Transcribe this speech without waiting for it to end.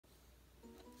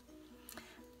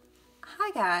Hi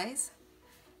guys,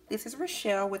 this is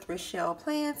Rochelle with Rochelle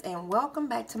Plans and welcome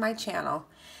back to my channel.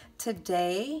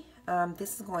 Today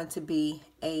this is going to be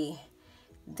a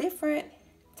different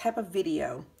type of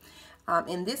video.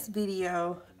 In this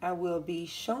video I will be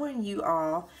showing you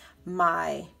all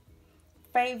my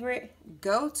favorite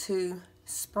go-to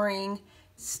spring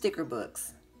sticker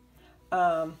books.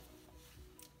 I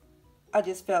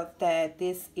just felt that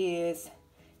this is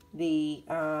the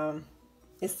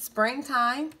it's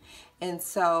springtime, and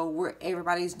so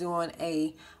everybody's doing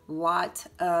a lot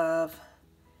of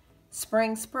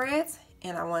spring spreads,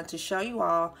 and I want to show you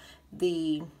all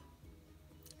the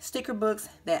sticker books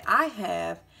that I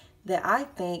have that I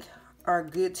think are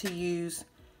good to use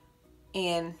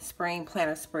in spring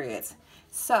planner spreads.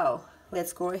 So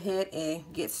let's go ahead and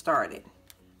get started.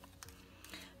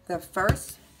 The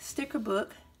first sticker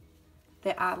book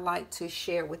that I'd like to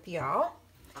share with y'all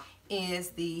is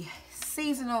the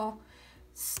seasonal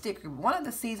sticker, one of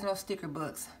the seasonal sticker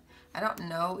books. I don't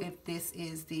know if this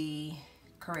is the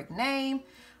correct name,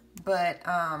 but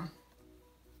I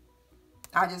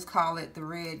just call it the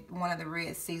red, one of the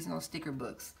red seasonal sticker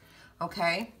books.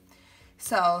 Okay,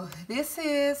 so this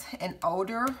is an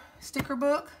older sticker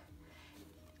book,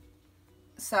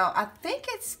 so I think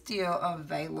it's still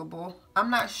available. I'm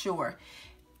not sure.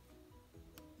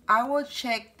 I will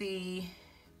check the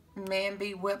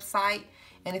Manby website,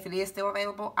 and if it is still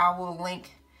available, I will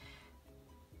link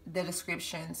the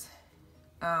descriptions.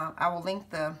 I will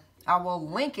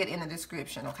link it in the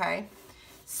description. Okay,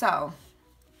 so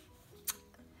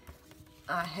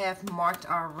I have marked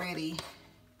already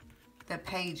the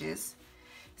pages.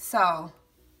 So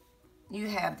you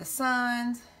have the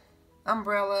suns,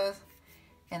 umbrellas,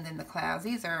 and then the clouds.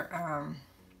 These are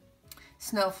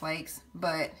snowflakes,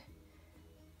 but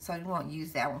so you won't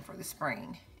use that one for the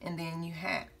spring. And then you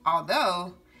have,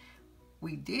 although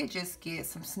we did just get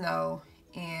some snow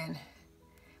in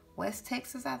West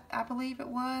Texas, I believe it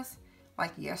was,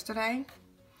 like yesterday.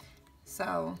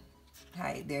 So,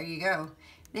 hey, there you go.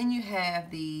 Then you have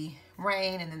the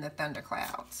rain and then the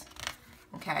thunderclouds.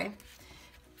 Okay.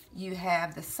 You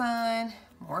have the sun,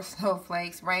 more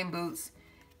snowflakes, rain boots,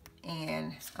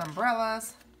 and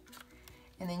umbrellas.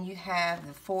 And then you have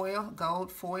the foil,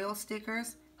 gold foil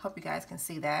stickers. Hope you guys can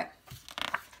see that.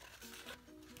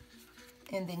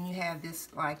 And then you have this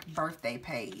like birthday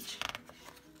page.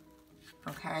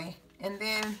 Okay, and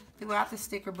then throughout the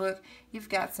sticker book you've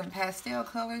got some pastel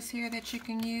colors here that you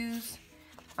can use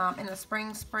in a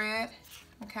spring spread.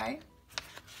 Okay,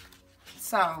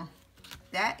 so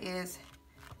that is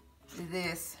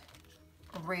this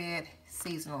red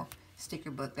seasonal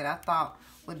sticker book that I thought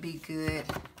would be good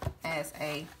as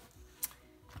a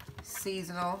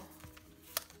seasonal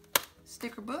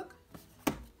sticker book.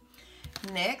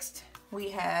 Next, we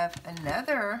have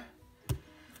another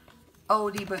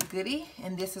oldie but goodie,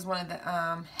 and this is one of the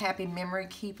Happy Memory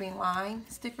Keeping line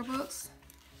sticker books.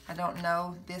 I don't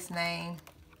know this name,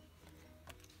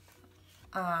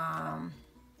 the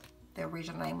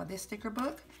original name of this sticker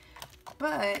book,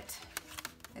 but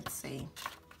let's see.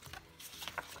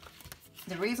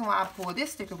 The reason why I pulled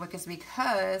this sticker book is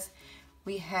because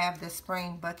we have the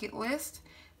spring bucket list.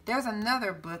 There's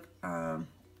another book,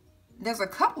 there's a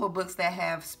couple of books that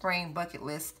have spring bucket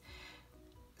list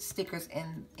stickers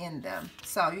in them.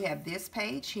 So you have this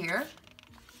page here.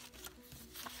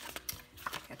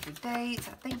 Got the dates.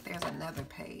 I think there's another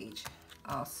page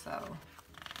also.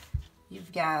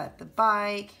 You've got the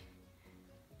bike,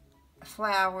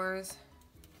 flowers.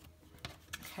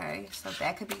 Okay, so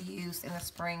that could be used in a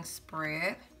spring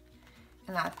spread.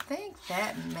 And I think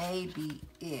that may be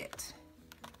it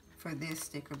for this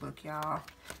sticker book, y'all.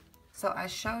 So I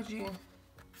showed you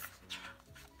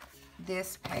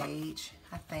this page,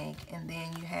 I think, and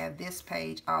then you have this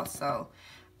page also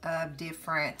of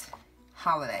different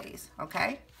holidays.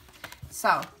 Okay,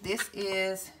 so this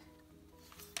is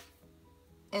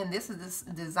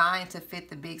designed to fit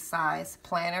the big size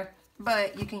planner,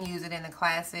 but you can use it in a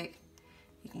classic,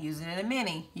 you can use it in a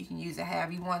mini, you can use it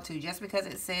however you want to. Just because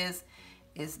it says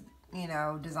it's, you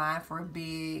know, designed for a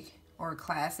big or a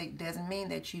classic doesn't mean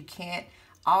that you can't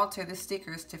alter the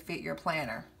stickers to fit your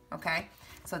planner. Okay,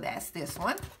 so that's this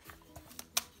one.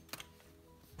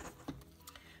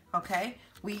 Okay,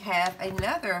 we have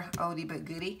another oldie but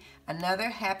goodie, another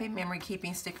Happy Memory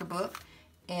Keeping sticker book,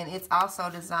 and it's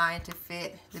also designed to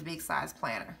fit the big size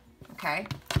planner. Okay,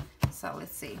 so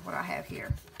let's see what I have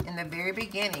here. In the very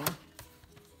beginning,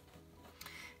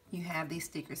 you have these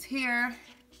stickers here,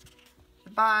 the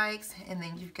bikes, and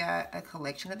then you've got a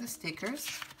collection of the stickers.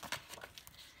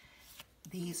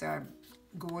 These are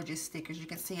gorgeous stickers. You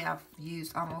can see I've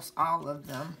used almost all of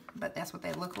them, but that's what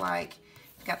they look like.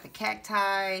 You've got the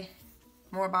cacti,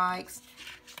 more bikes,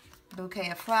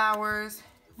 bouquet of flowers,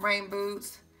 rain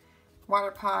boots,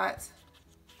 water pots.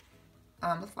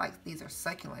 Looks like these are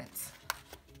succulents.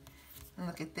 And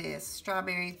look at this,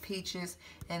 strawberry, peaches,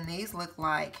 and these look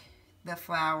like the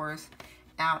flowers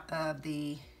out of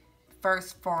the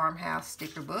first farmhouse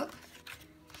sticker book.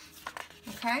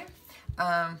 Okay,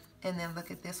 and then look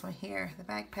at this one here, the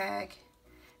backpack.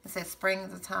 It says spring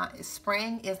is the time.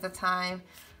 Spring is the time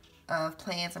of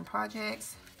plans and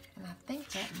projects, and I think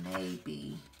that may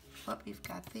be. Oh, we've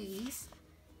got these,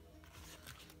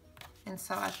 and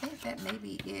so I think that may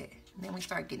be it. And then we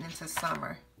start getting into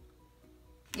summer.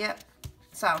 Yep.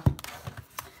 So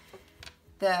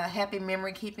the happy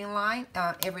memory keeping line,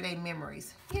 everyday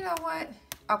memories. You know what?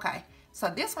 Okay. So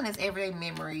this one is everyday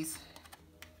memories,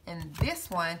 and this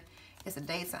one is the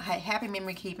dates. Happy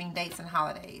memory keeping, dates and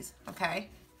holidays. Okay.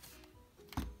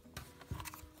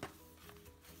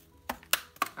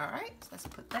 All right. So let's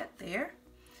put that there.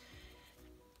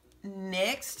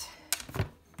 Next,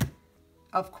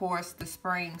 of course, the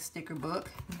spring sticker book.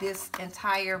 This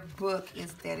entire book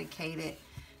is dedicated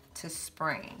to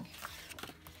spring.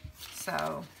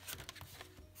 So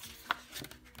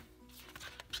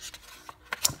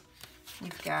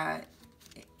you've got,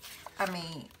 I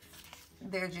mean,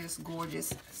 they're just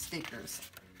gorgeous stickers.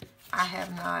 I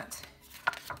have not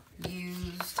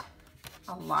used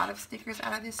a lot of stickers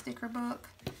out of this sticker book.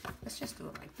 Let's just do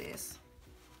it like this.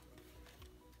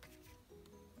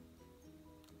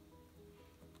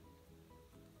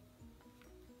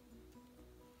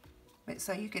 But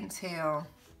so you can tell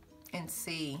and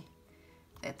see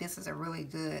that this is a really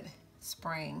good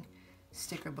spring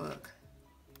sticker book.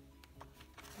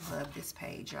 Love this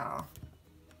page, y'all.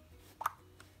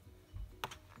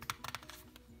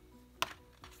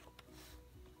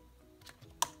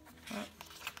 So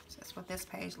that's what this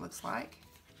page looks like.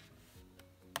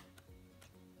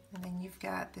 And then you've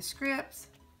got the scripts.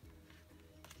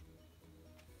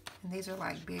 And these are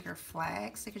like bigger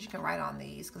flag stickers. You can write on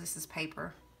these because this is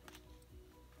paper.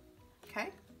 Okay.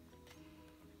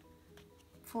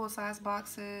 Full-size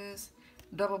boxes,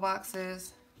 double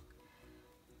boxes.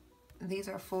 These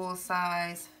are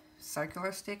full-size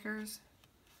circular stickers.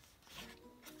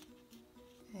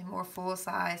 And more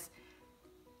full-size,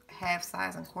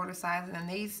 half-size, and quarter-size. And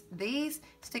these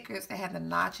stickers, they have the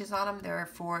notches on them.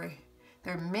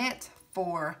 They're meant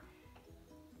for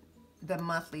the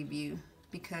monthly view,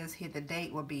 because here the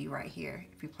date will be right here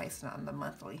if you place it on the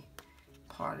monthly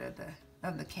part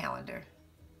of the calendar.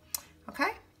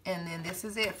 Okay, and then this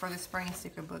is it for the spring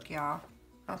sticker book, y'all.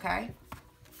 Okay,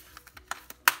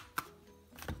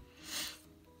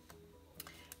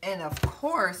 and of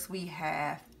course we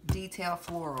have detail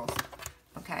florals.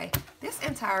 Okay, this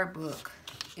entire book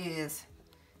is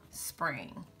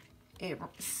spring. It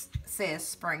says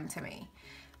spring to me.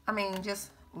 I mean,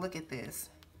 just look at this.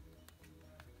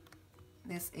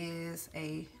 This is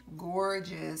a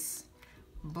gorgeous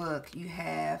book. You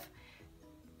have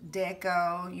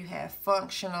deco, you have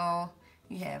functional,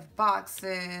 you have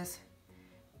boxes,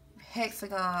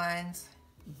 hexagons,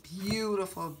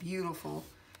 beautiful, beautiful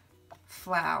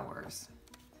flowers.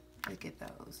 Look at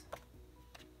those.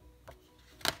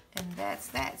 And that's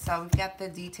that. So we've got the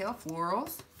detail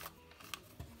florals.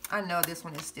 I know this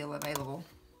one is still available.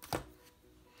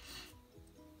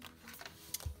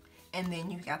 And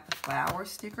then you got the flower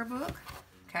sticker book.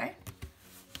 Okay.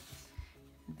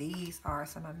 These are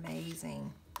some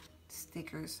amazing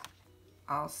stickers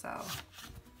also.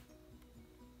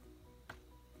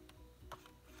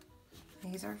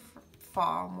 These are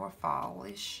fall, more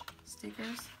fallish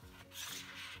stickers.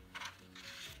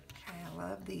 Okay, I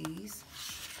love these.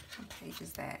 What page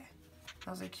is that?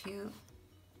 Those are cute.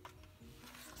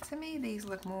 To me, these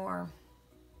look more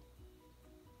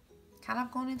kind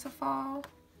of going into fall,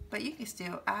 but you can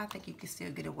still, I think you can still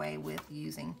get away with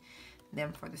using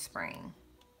them for the spring.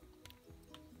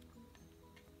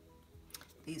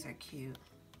 These are cute.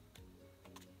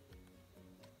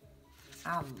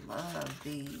 I love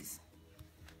these.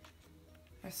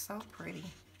 They're so pretty.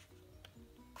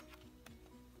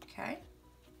 Okay.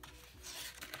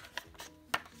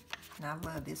 And I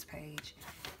love this page.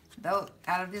 Though,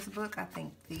 out of this book, I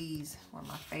think these were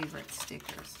my favorite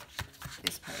stickers.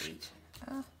 This page.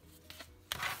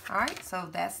 Alright, so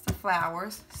that's the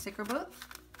flowers sticker book.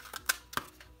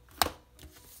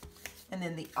 And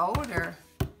then the older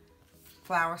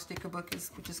flower sticker book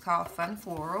is, which is called Fun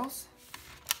Florals.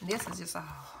 And this is just an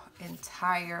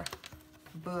entire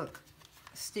book,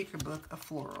 sticker book of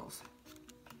florals.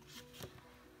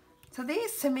 So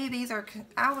these, to me, these are,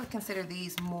 I would consider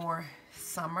these more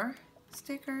summer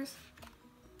stickers.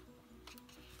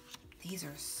 These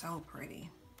are so pretty.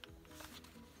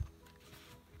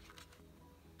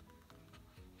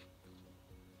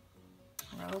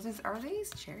 Roses, are these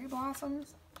cherry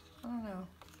blossoms? I don't know.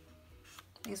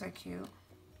 These are cute.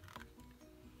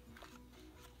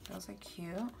 Those are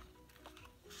cute.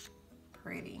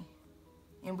 Pretty.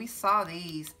 And we saw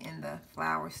these in the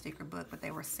flower sticker book, but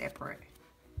they were separate.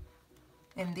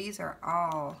 And these are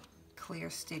all clear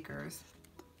stickers.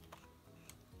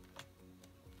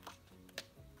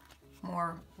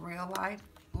 More real life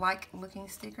like looking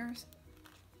stickers.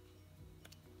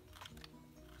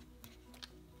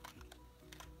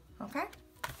 Okay,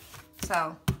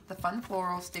 so the Fun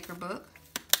Floral sticker book.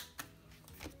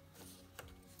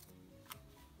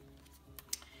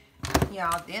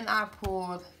 Y'all, then I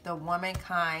pulled the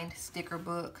Womankind sticker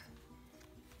book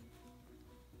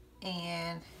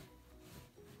and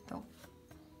the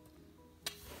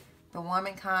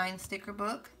Womankind sticker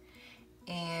book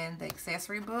and the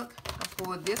accessory book. I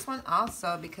pulled this one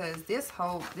also because this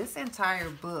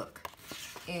entire book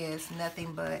is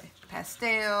nothing but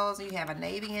pastels. You have a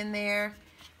navy in there.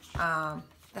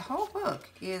 The whole book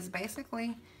is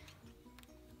basically,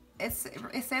 it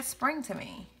says spring to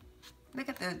me. Look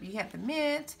at you have the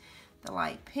mint, the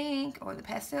light pink or the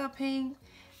pastel pink,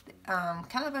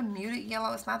 kind of a muted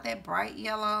yellow. It's not that bright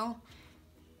yellow.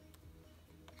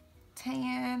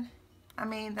 Tan. I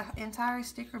mean, the entire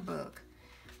sticker book.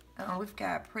 We've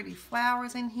got pretty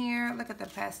flowers in here. Look at the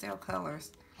pastel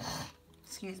colors.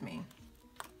 Excuse me.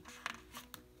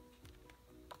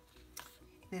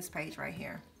 This page right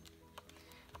here.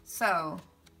 So,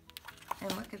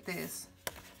 and look at this.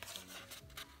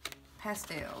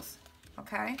 Pastels.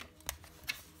 Okay.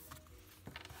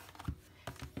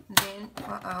 Then,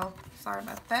 sorry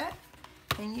about that.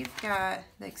 Then you've got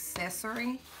the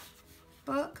accessory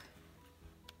book.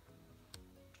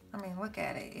 I mean, look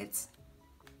at it. It's,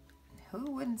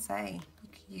 who wouldn't say you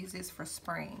could use this for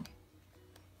spring?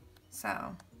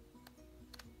 So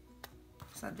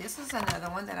this is another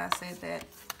one that I said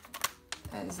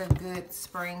that is a good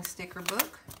spring sticker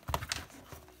book.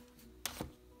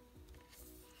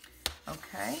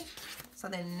 Okay, so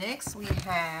then next we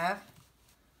have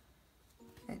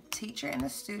the teacher and the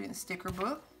student sticker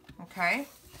book. Okay,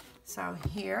 so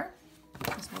here,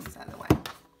 let's move this out of the way.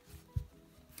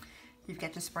 You've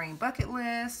got your spring bucket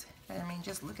list. I mean,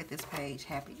 just look at this page.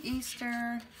 Happy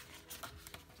Easter.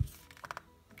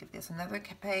 Look at this, another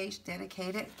page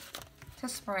dedicated to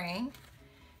spring.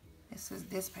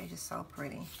 This page is so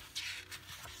pretty.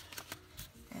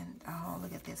 And oh,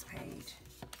 look at this page.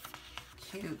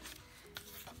 Cute.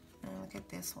 And look at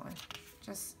this one.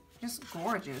 Just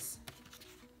gorgeous.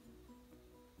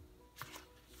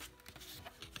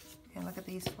 And look at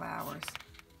these flowers.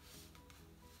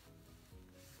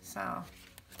 So,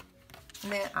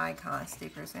 and then icon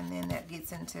stickers, and then that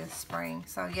gets into spring.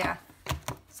 So yeah,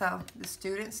 so the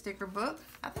student sticker book,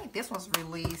 I think this was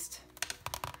released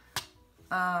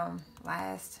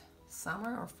last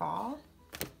summer or fall.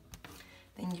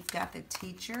 Then you've got the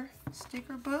teacher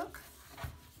sticker book.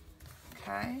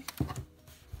 Okay,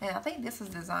 and I think this is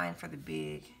designed for the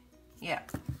big, yeah.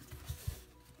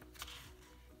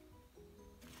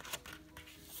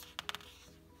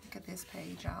 Look at this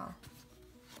page, y'all.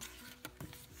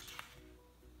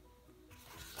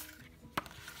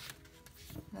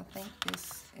 I think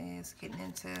this is getting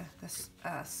into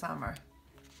the summer,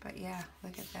 but yeah,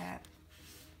 look at that.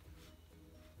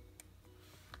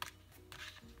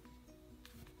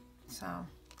 So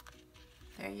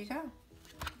there you go.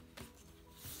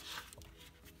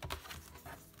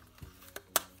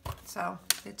 So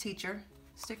the teacher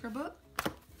sticker book.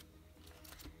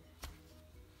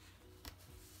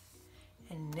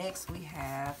 And next we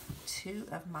have two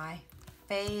of my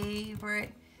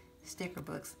favorite sticker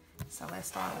books. So let's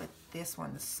start with this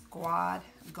one, the Squad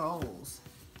Goals.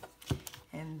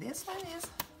 And this one is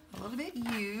a little bit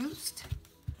used,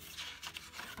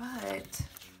 but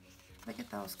look at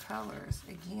those colors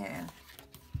again.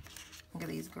 Look at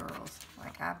these girls.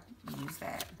 Like, I've used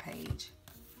that page.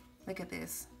 Look at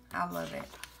this. I love it.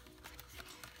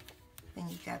 Then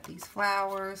you've got these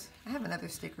flowers. I have another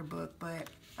sticker book, but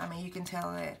I mean, you can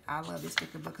tell that I love this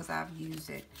sticker book because I've used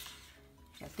it.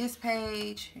 You got this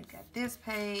page, you got this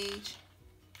page,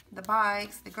 the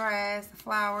bikes, the grass, the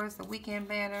flowers, the weekend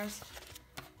banners.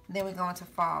 Then we go into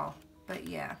fall. But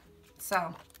yeah,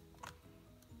 so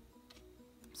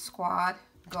Squad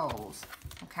Goals,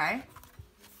 okay?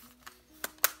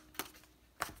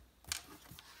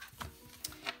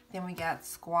 Then we got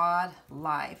Squad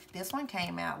Life. This one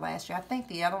came out last year. I think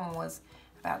the other one was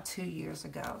about 2 years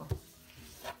ago.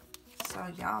 So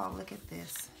y'all, look at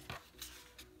this.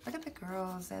 Look at the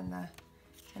girls and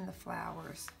the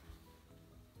flowers.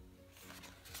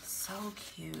 So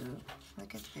cute.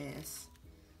 Look at this.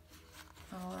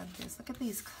 I love this. Look at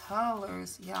these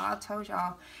colors. Y'all, I told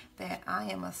y'all that I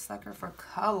am a sucker for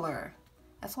color.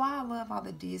 That's why I love all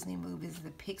the Disney movies,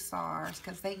 the Pixars,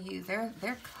 because they use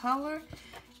their color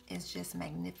is just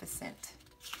magnificent.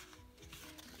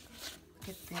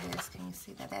 Look at this. Can you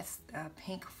see that? That's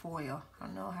pink foil. I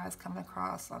don't know how it's coming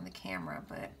across on the camera,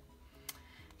 but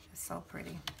it's so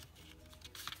pretty.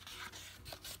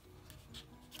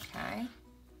 Okay.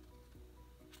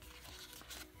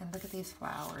 And look at these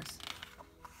flowers.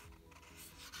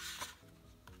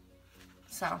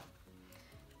 So,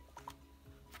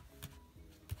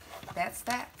 that's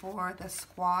that for the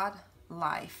Squad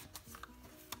Life.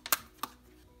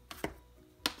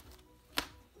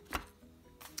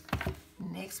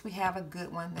 Next, we have a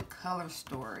good one, the Color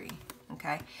Story.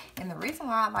 Okay, and the reason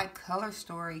why I like Color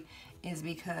Story is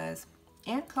because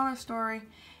in Color Story,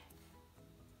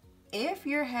 if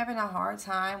you're having a hard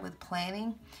time with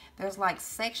planning, there's like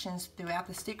sections throughout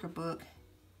the sticker book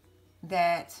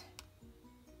that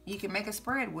you can make a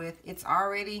spread with. It's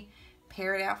already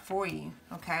paired out for you,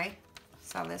 okay?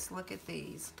 So let's look at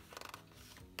these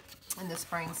in the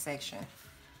spring section.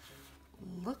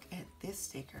 Look at this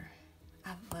sticker.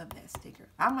 I love that sticker.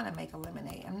 I'm gonna make a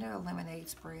lemonade. I'm gonna do a lemonade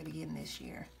spread again this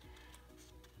year.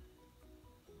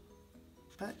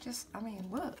 But just, I mean,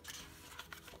 look.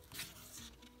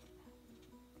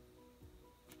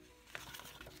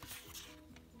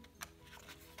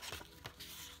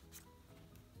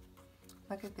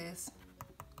 Look at this.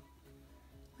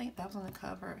 I think that was on the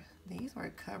cover. These were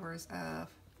covers of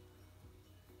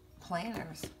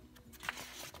planners.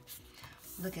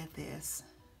 Look at this.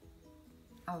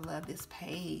 I love this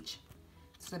page.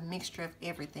 It's a mixture of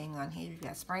everything on here. You've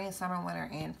got spring, summer, winter,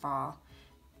 and fall.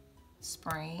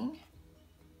 Spring,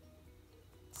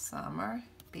 summer,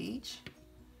 beach,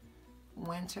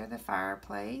 winter, the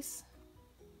fireplace.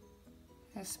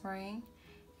 That's spring.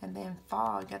 And then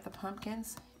fall, you got the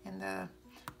pumpkins and the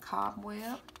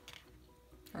cobweb,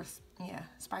 or yeah,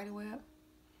 spider web,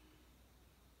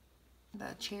 the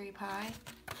cherry pie.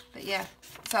 But yeah,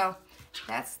 so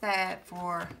that's that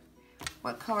for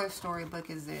what Color Story book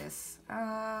is this?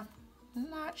 Not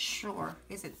sure.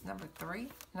 Is it number 3?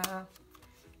 No,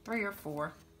 3 or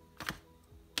 4.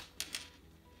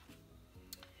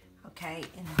 Okay,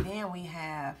 and then we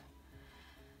have,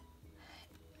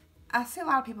 I see a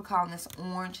lot of people calling this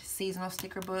orange seasonal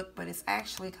sticker book, but it's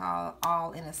actually called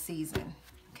All in a Season,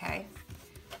 okay?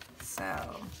 So,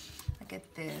 look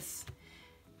at this.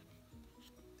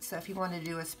 So if you want to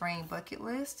do a spring bucket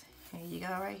list, here you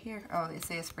go right here. Oh, it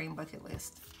says spring bucket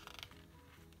list.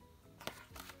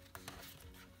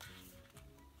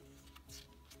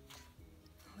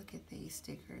 Look at these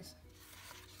stickers.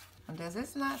 Does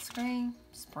this not scream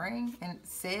spring? And it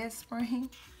says spring?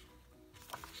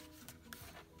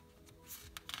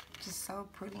 Just so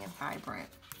pretty and vibrant.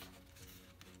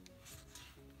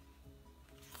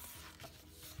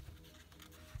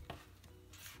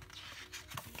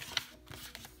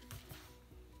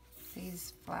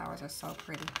 These flowers are so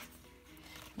pretty.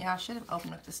 Yeah, I should have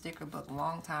opened up the sticker book a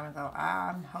long time ago.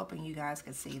 I'm hoping you guys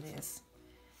could see this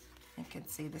and can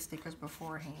see the stickers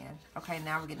beforehand. Okay,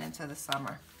 now we're getting into the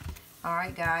summer. All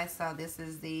right, guys, so this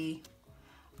is the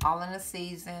All in a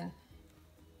Season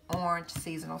orange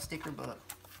seasonal sticker book.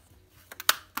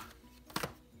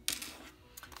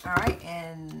 All right,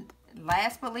 and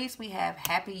last but least, we have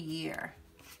Happy Year.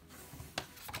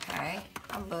 Okay,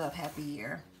 I love Happy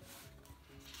Year.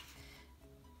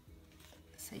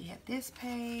 So you have this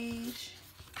page.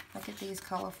 Look at these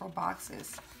colorful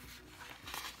boxes.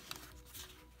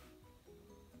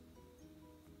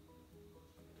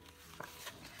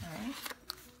 Okay,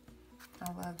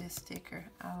 I love this sticker.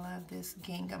 I love this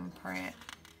gingham print,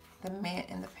 the mint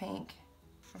and the pink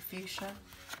for fuchsia.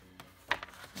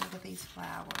 Look at these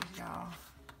flowers, y'all.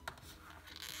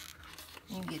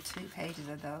 You can get 2 pages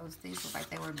of those. These look like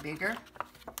they were bigger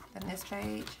than this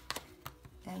page.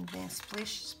 And then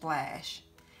Splish Splash.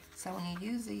 So when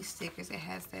you use these stickers, it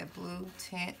has that blue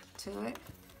tint to it.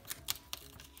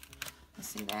 You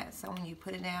see that? So when you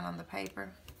put it down on the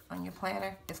paper, on your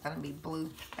planner, it's going to be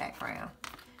blue background.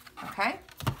 Okay?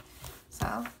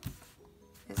 So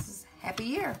this is Happy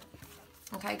Year.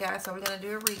 Okay, guys, so we're going to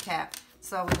do a recap.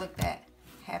 So we looked at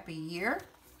Happy Year,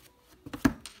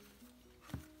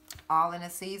 All in a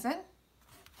Season,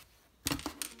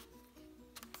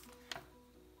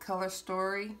 Color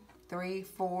Story, 3,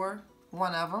 4,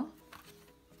 one of them,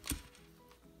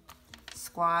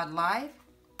 Squad Life,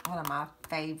 one of my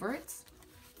favorites,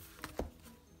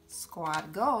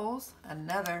 Squad Goals,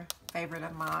 another favorite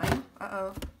of mine.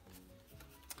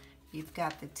 You've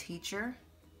got the teacher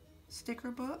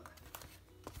sticker book,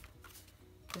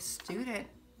 the student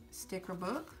sticker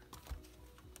book.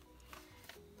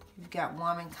 You've got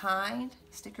Womankind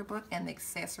sticker book and the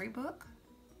accessory book.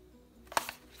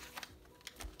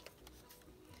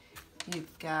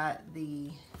 You've got the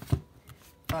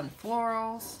fun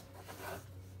florals,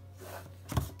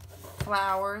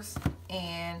 flowers,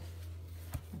 and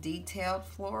detailed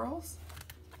florals.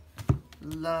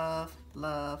 Love,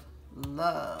 love,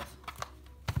 love.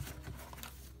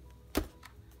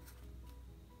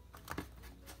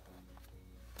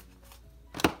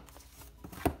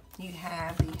 You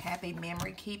have the Happy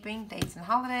Memory Keeping Dates and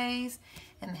Holidays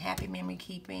and the Happy Memory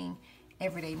Keeping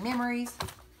Everyday Memories.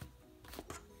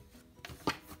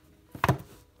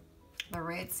 The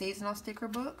Red Seasonal Sticker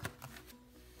Book.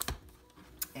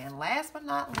 And last but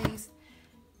not least,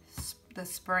 the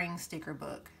Spring Sticker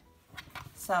Book.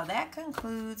 So that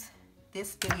concludes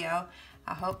this video.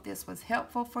 I hope this was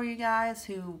helpful for you guys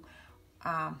who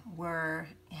were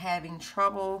having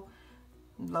trouble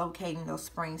locating those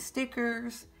spring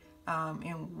stickers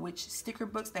and which sticker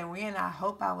books they were in. I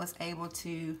hope I was able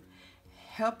to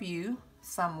help you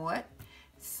somewhat.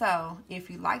 So if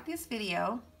you like this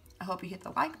video, I hope you hit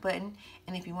the like button,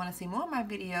 and if you want to see more of my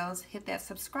videos, hit that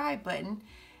subscribe button.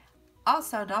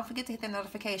 Also, don't forget to hit the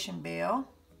notification bell,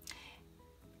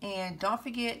 and don't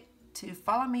forget to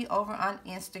follow me over on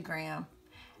Instagram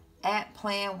at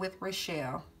Plan with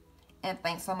Rochelle. And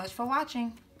thanks so much for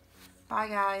watching. Bye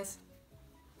guys.